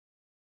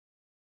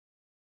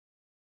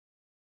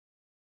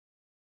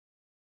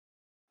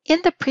In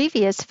the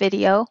previous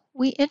video,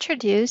 we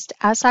introduced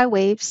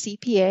SI-Wave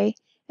CPA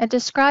and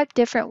described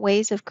different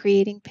ways of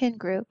creating pin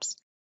groups.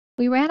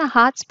 We ran a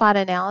hotspot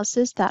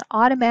analysis that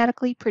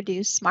automatically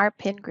produced smart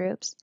pin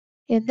groups.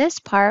 In this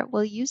part,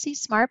 we'll use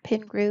these smart pin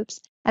groups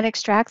and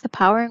extract the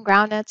power and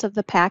ground nets of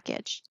the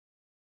package.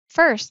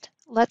 First,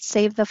 let's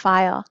save the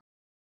file.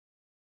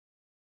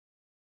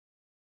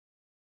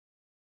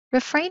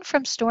 Refrain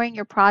from storing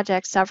your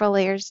project several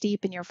layers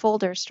deep in your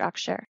folder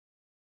structure.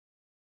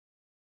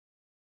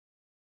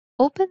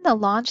 Open the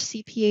Launch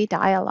CPA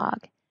dialog.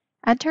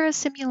 Enter a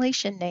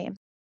simulation name.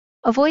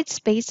 Avoid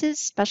spaces,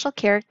 special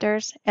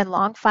characters, and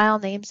long file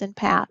names and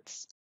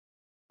paths.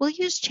 We'll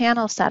use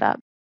channel setup.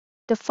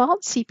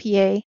 Default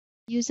CPA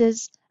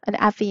uses an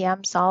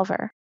FEM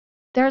solver.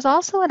 There's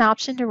also an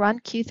option to run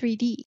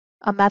Q3D,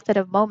 a method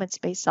of moment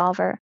space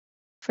solver.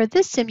 For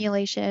this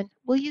simulation,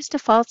 we'll use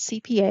default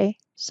CPA,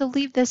 so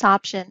leave this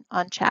option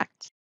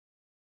unchecked.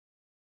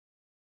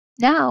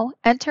 Now,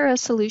 enter a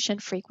solution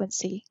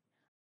frequency.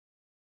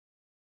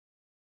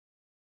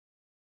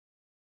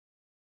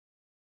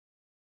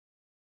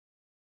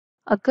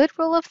 A good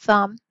rule of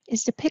thumb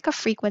is to pick a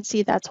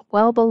frequency that's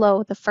well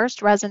below the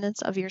first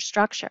resonance of your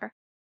structure.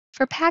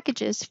 For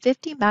packages,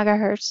 50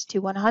 MHz to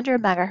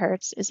 100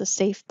 MHz is a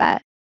safe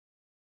bet.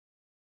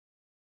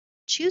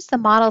 Choose the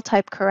model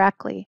type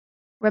correctly.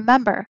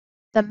 Remember,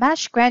 the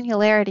mesh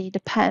granularity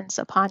depends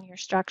upon your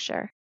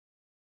structure.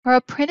 For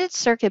a printed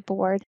circuit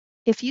board,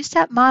 if you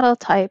set model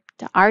type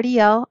to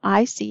RDL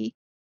IC,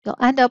 you'll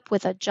end up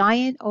with a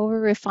giant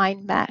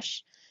over-refined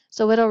mesh,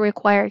 so it'll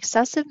require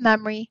excessive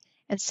memory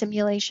and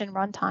simulation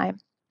runtime.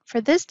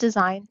 For this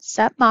design,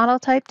 set model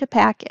type to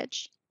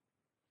package.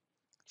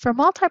 For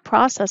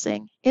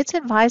multiprocessing, it's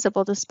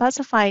advisable to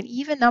specify an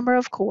even number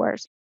of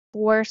cores,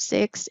 4,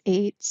 6,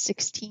 8,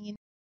 16.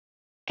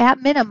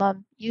 At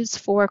minimum, use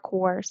 4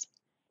 cores.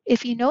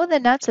 If you know the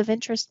nets of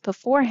interest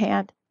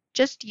beforehand,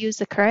 just use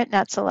the current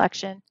net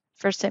selection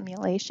for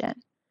simulation.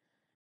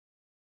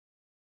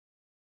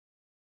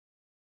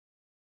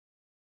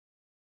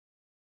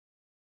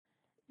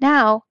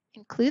 Now,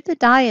 include the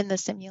die in the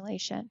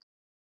simulation.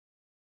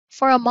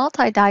 For a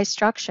multi-die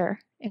structure,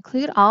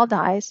 include all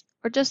dies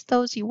or just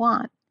those you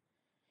want.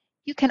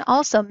 You can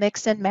also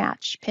mix and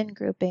match pin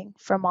grouping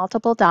for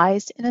multiple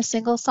dies in a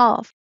single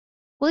solve.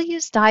 We'll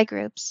use die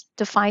groups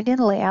defined in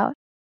layout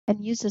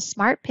and use the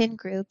smart pin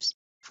groups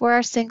for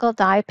our single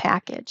die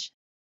package.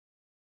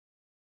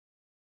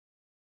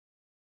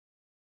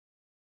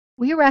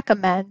 We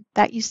recommend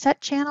that you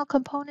set channel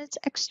components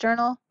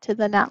external to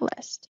the net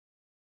list.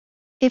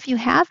 If you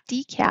have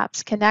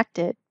decaps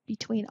connected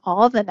between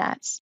all the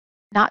nets,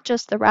 not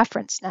just the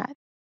reference net,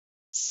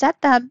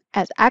 set them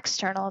as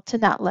external to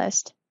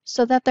netlist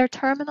so that their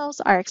terminals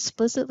are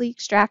explicitly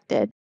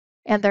extracted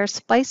and their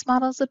splice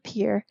models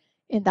appear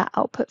in the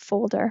output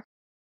folder.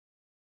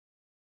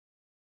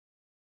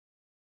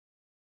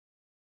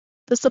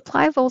 The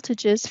supply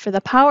voltages for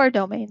the power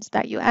domains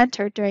that you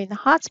entered during the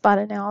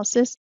hotspot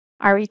analysis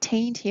are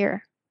retained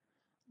here.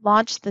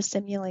 Launch the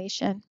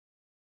simulation.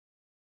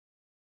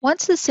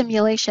 Once the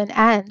simulation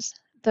ends,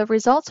 the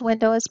results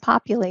window is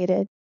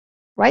populated.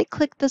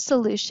 Right-click the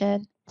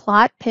solution,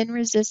 Plot Pin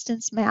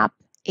Resistance Map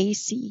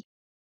AC.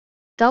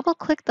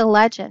 Double-click the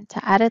legend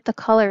to edit the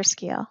color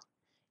scale.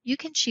 You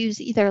can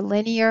choose either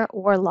linear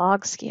or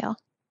log scale.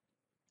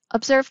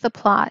 Observe the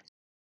plot.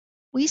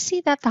 We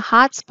see that the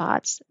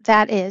hotspots,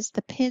 that is,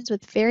 the pins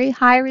with very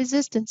high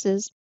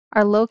resistances,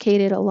 are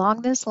located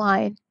along this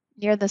line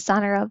near the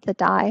center of the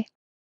die.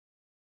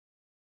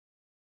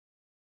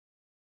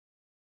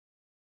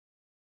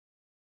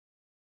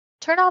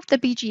 Turn off the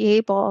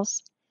BGA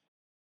balls.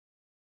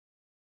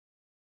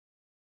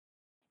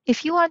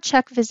 If you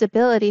uncheck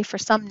visibility for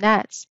some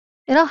nets,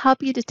 it'll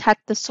help you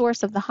detect the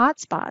source of the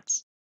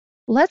hotspots.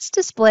 Let's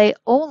display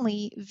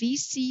only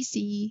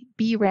VCC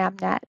BRAM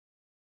net.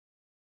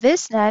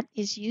 This net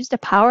is used to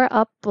power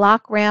up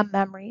block RAM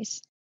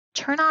memories.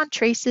 Turn on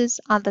traces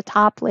on the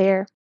top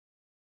layer.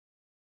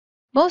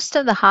 Most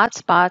of the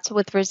hotspots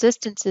with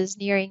resistances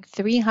nearing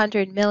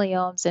 300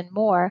 milliohms and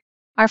more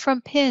are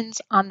from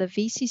pins on the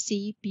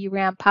VCC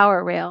BRAM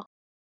power rail.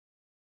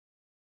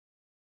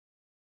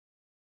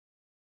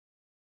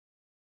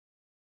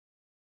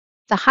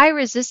 The high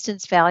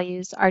resistance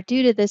values are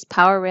due to this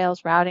power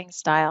rail's routing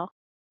style.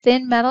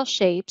 Thin metal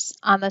shapes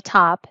on the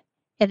top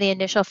and the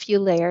initial few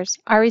layers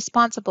are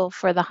responsible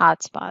for the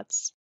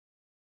hotspots.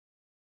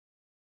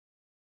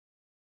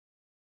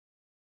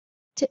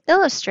 To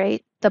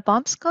illustrate, the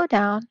bumps go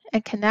down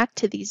and connect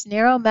to these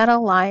narrow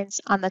metal lines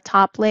on the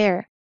top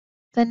layer.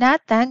 The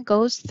net then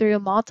goes through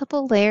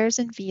multiple layers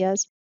and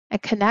vias and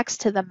connects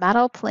to the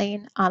metal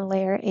plane on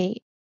layer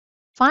 8.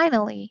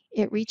 Finally,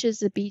 it reaches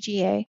the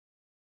BGA.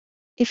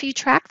 If you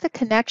track the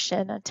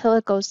connection until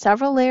it goes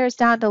several layers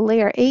down to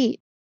layer 8,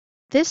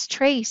 this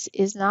trace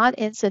is not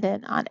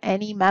incident on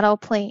any metal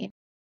plane,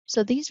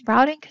 so these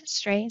routing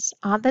constraints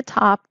on the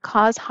top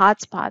cause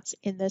hotspots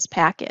in this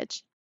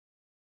package.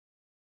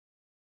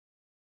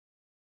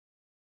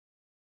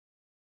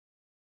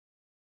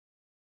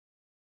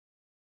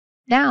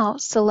 Now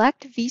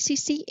select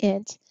VCC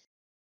Int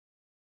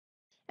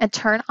and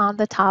turn on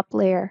the top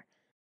layer.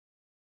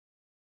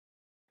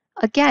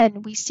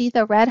 Again, we see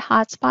the red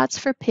hotspots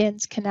for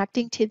pins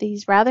connecting to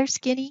these rather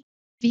skinny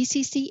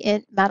VCC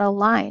Int metal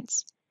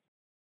lines.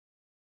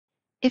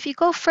 If you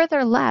go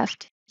further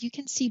left, you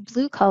can see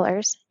blue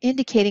colors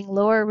indicating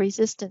lower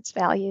resistance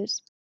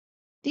values.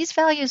 These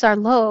values are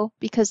low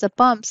because the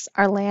bumps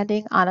are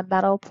landing on a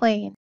metal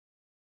plane.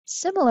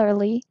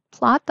 Similarly,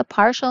 plot the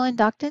partial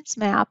inductance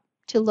map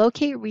to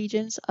locate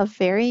regions of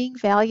varying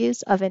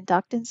values of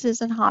inductances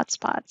and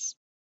hotspots.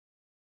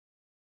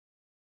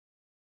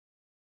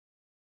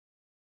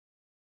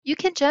 You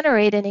can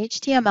generate an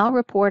HTML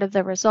report of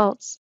the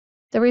results.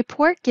 The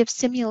report gives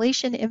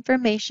simulation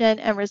information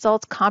and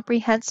results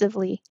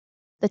comprehensively.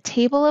 The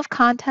table of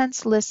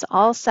contents lists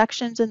all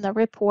sections in the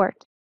report.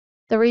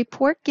 The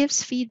report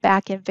gives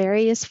feedback in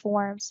various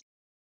forms.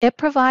 It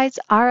provides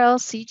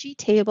RLCG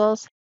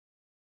tables,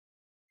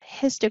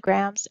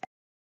 histograms,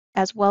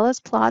 as well as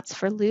plots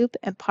for loop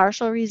and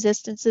partial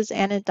resistances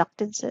and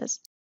inductances.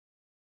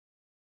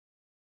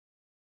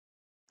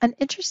 An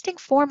interesting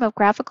form of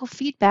graphical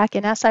feedback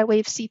in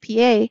SiWave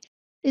CPA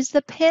is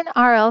the pin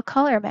RL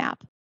color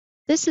map.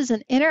 This is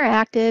an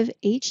interactive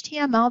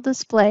HTML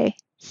display.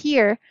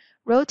 Here,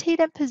 rotate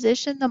and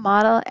position the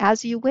model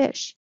as you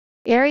wish.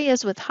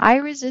 Areas with high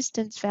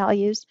resistance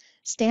values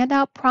stand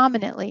out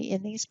prominently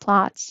in these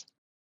plots.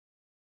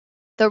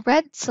 The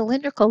red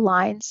cylindrical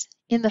lines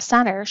in the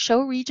center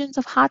show regions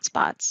of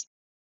hotspots.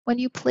 When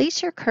you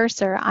place your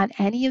cursor on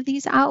any of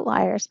these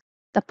outliers,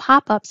 the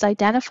pop-ups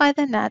identify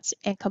the nets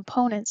and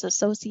components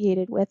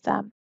associated with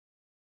them.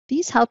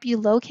 These help you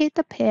locate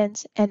the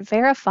pins and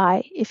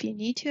verify if you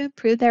need to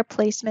improve their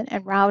placement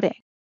and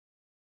routing.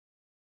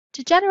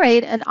 To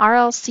generate an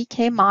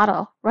RLCK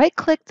model,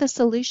 right-click the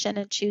solution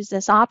and choose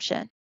this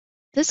option.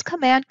 This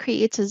command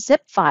creates a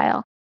zip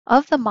file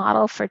of the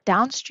model for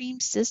downstream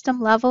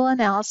system-level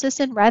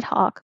analysis in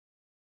Rlck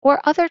or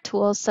other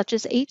tools such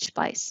as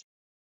HSpice.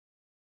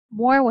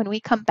 More when we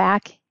come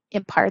back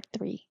in Part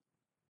 3.